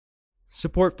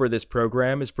Support for this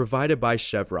program is provided by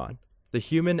Chevron, the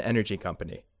human energy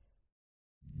company.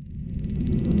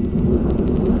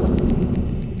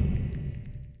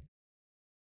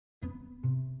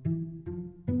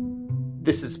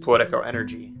 This is Politico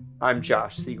Energy. I'm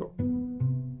Josh Siegel.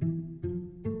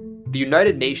 The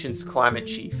United Nations climate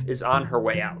chief is on her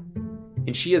way out,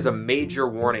 and she is a major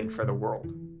warning for the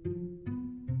world.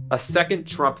 A second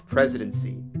Trump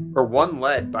presidency, or one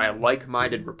led by a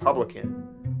like-minded Republican,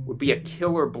 would be a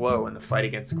killer blow in the fight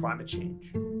against climate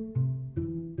change.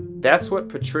 That's what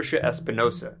Patricia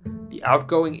Espinosa, the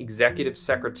outgoing executive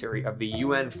secretary of the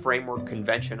UN Framework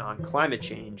Convention on Climate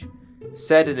Change,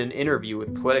 said in an interview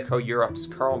with Politico Europe's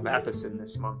Carl Matheson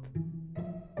this month.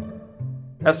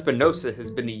 Espinosa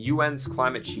has been the UN's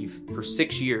climate chief for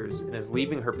 6 years and is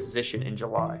leaving her position in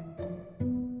July.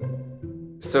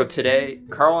 So today,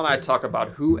 Carl and I talk about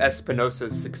who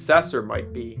Espinosa's successor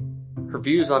might be, her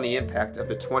views on the impact of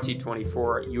the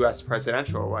 2024 US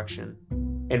presidential election,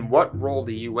 and what role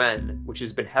the UN, which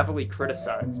has been heavily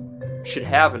criticized, should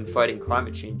have in fighting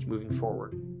climate change moving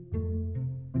forward.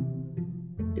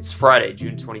 It's Friday,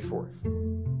 June 24th.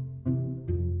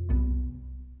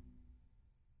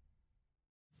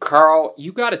 Carl,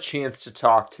 you got a chance to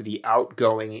talk to the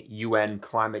outgoing UN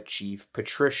climate chief,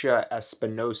 Patricia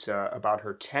Espinosa, about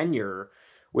her tenure,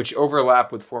 which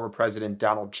overlapped with former President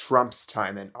Donald Trump's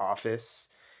time in office.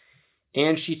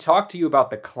 And she talked to you about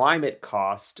the climate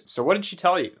cost. So what did she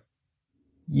tell you?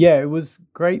 Yeah, it was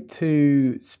great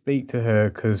to speak to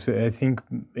her because I think,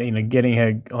 getting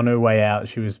her on her way out,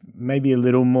 she was maybe a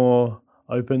little more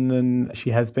open than she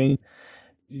has been.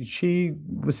 She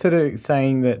was sort of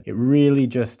saying that it really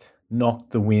just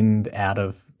knocked the wind out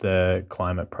of the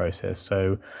climate process.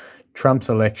 So Trump's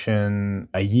election,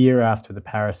 a year after the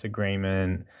Paris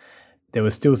Agreement, there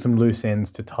were still some loose ends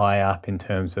to tie up in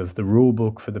terms of the rule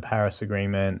book for the Paris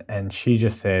Agreement. And she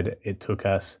just said it took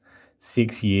us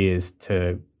 6 years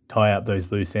to tie up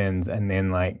those loose ends and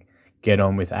then get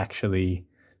on with actually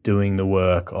doing the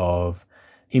work of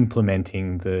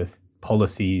implementing the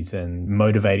policies and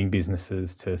motivating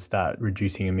businesses to start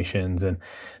reducing emissions. And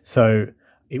so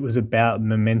it was about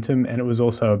momentum, and it was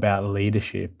also about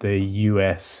leadership. The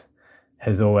US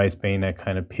has always been a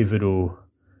kind of pivotal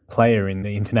player in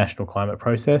the international climate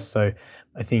process. So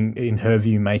I think in her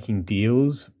view, making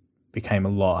deals became a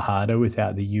lot harder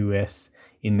without the US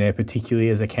in there, particularly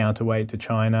as a counterweight to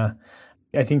China.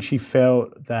 I think she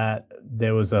felt that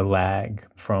there was a lag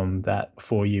from that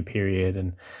 4-year period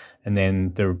and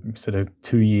then the sort of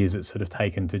 2 years it's sort of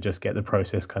taken to just get the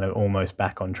process kind of almost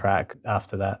back on track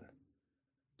after that.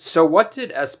 So what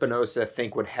did Espinosa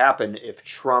think would happen if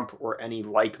Trump or any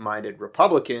like-minded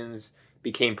Republicans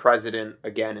became president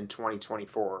again in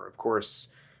 2024? Of course,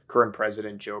 current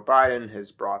President Joe Biden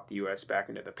has brought the U.S. back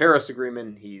into the Paris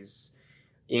Agreement. He's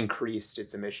increased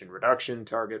its emission reduction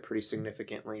target pretty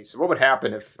significantly. So what would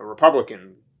happen if a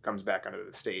Republican comes back onto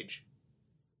the stage?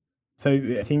 So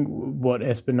I think what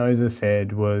Espinosa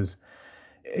said was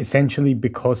essentially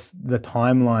because the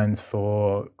timelines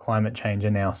for climate change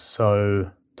are now so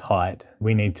tight,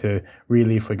 we need to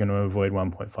really, if we're going to avoid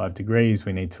 1.5 degrees,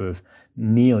 we need to have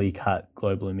nearly cut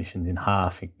global emissions in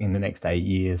half in the next 8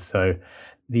 years. So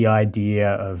the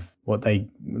idea of what they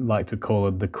like to call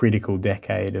the critical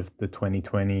decade of the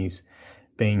 2020s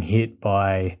being hit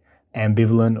by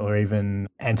ambivalent or even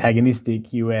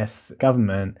antagonistic US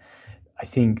government, I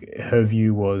think her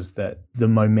view was that the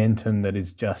momentum that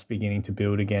is just beginning to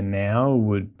build again now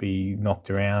would be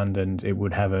knocked around, and it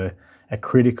would have a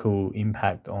critical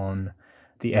impact on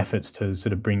the efforts to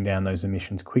sort of bring down those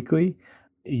emissions quickly.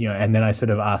 And then I sort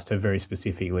of asked her very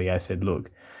specifically, I said, look,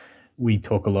 we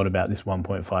talk a lot about this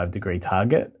 1.5 degree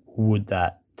target. Would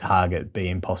that target be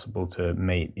impossible to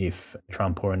meet if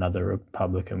Trump or another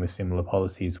Republican with similar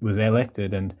policies was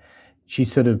elected? And she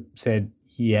sort of said,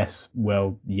 yes,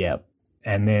 well, yeah.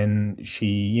 And then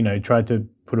she, tried to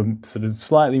put a sort of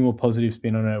slightly more positive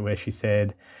spin on it where she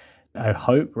said, I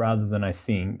hope rather than I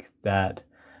think that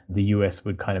the US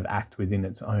would kind of act within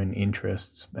its own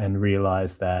interests and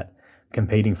realize that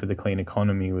competing for the clean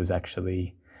economy was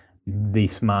actually the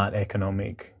smart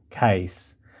economic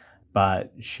case.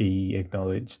 But she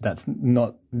acknowledged that's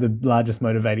not the largest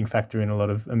motivating factor in a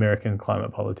lot of American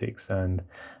climate politics. And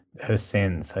her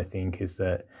sense, I think, is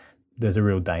that there's a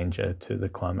real danger to the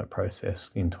climate process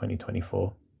in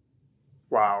 2024.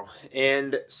 Wow.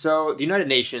 And so the United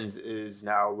Nations is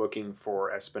now looking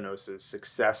for Espinosa's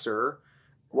successor.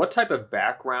 What type of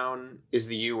background is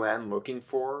the UN looking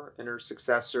for in her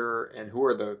successor, and who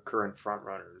are the current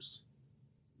frontrunners?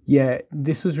 Yeah,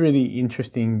 this was really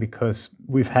interesting because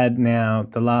we've had now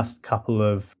the last couple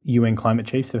of UN climate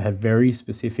chiefs have had very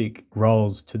specific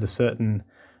roles to the certain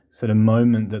sort of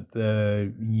moment that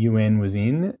the UN was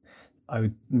in.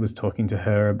 I was talking to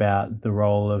her about the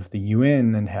role of the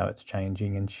UN and how it's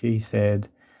changing, and she said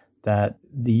that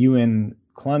the UN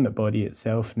climate body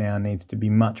itself now needs to be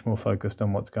much more focused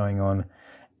on what's going on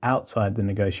outside the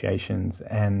negotiations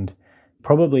and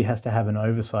probably has to have an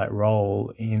oversight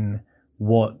role in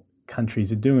what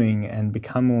countries are doing and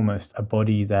become almost a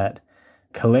body that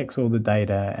collects all the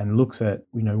data and looks at,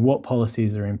 what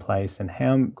policies are in place and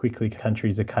how quickly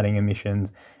countries are cutting emissions,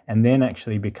 and then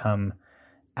actually become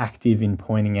active in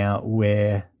pointing out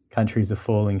where countries are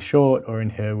falling short, or in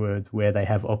her words, where they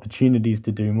have opportunities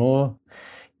to do more.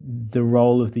 The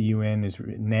role of the UN is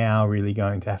now really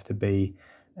going to have to be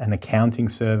an accounting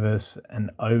service,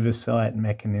 an oversight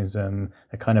mechanism,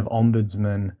 a kind of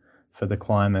ombudsman for the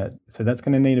climate. So that's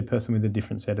going to need a person with a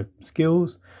different set of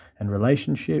skills and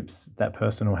relationships. That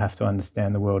person will have to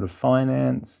understand the world of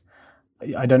finance.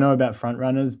 I don't know about front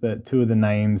runners, but two of the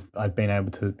names I've been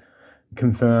able to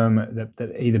confirm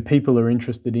that either people are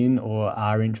interested in or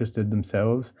are interested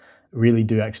themselves really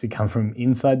do actually come from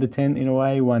inside the tent in a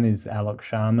way. One is Alok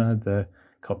Sharma, the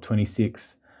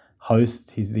COP26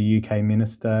 host. He's the UK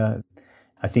minister.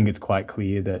 I think it's quite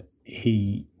clear that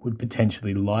he would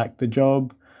potentially like the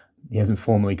job. He hasn't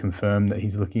formally confirmed that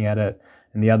he's looking at it.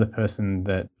 And the other person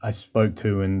that I spoke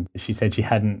to, and she said she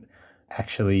hadn't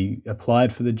actually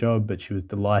applied for the job, but she was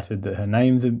delighted that her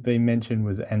names had been mentioned,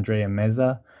 was Andrea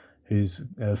Meza, who's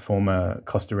a former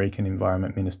Costa Rican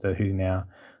environment minister who now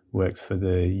works for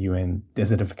the UN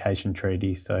Desertification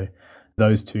Treaty. So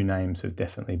those two names have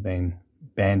definitely been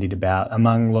bandied about,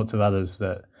 among lots of others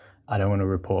that I don't want to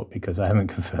report because I haven't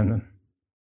confirmed them.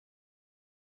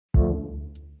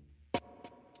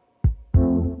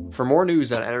 For more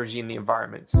news on energy and the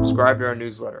environment, subscribe to our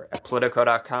newsletter at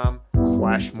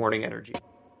politico.com/morningenergy.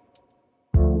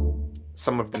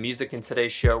 Some of the music in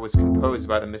today's show was composed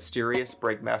by the mysterious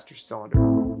Breakmaster Cylinder.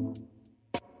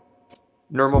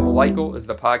 Nirmal Malaikal is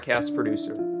the podcast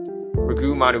producer.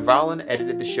 Raghu Manuvalan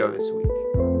edited the show this week.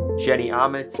 Jenny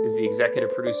Amit is the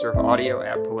executive producer of audio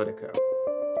at Politico.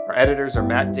 Our editors are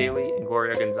Matt Daly and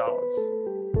Gloria Gonzalez.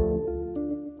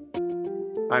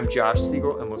 I'm Josh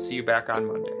Siegel, and we'll see you back on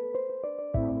Monday.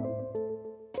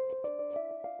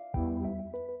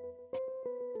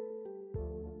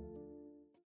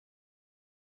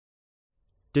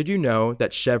 Did you know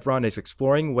that Chevron is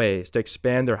exploring ways to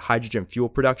expand their hydrogen fuel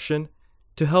production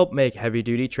to help make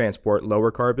heavy-duty transport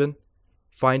lower carbon?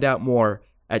 Find out more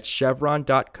at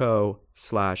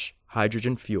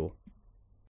chevron.co/hydrogenfuel.